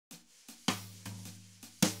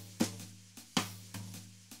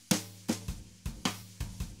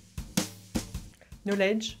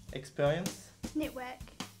Knowledge. Experience. Network.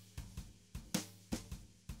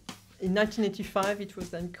 In 1985, it was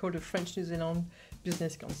then called the French-New Zealand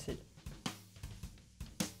Business Council.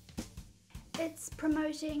 It's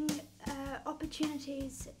promoting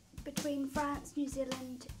opportunities between France, New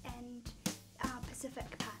Zealand and our Pacific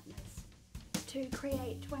partners to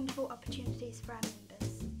create wonderful opportunities for our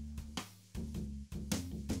members.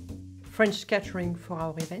 French catering for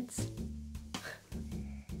our events.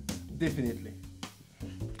 Definitely.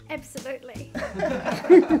 Absolutely.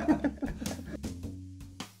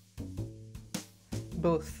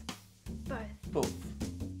 Both. Both.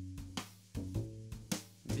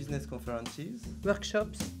 Business conferences.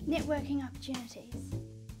 Workshops. Networking opportunities.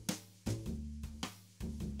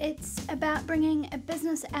 It's about bringing a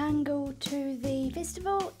business angle to the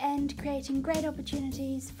festival and creating great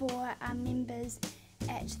opportunities for our members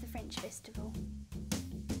at the French Festival.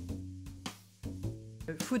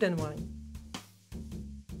 Food and wine.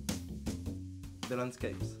 The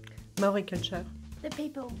landscapes. Maori culture. The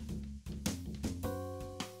people.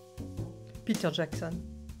 Peter Jackson.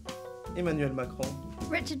 Emmanuel Macron.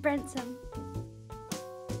 Richard Branson.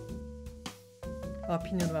 Our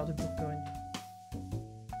Pinot Noir de Bourgogne.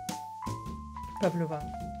 Pavlova.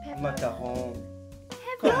 Macaron.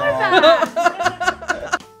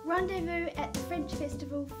 Pavlova! Rendezvous at the French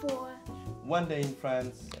Festival for One day in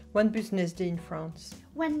France. One business day in France.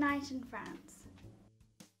 one night in France.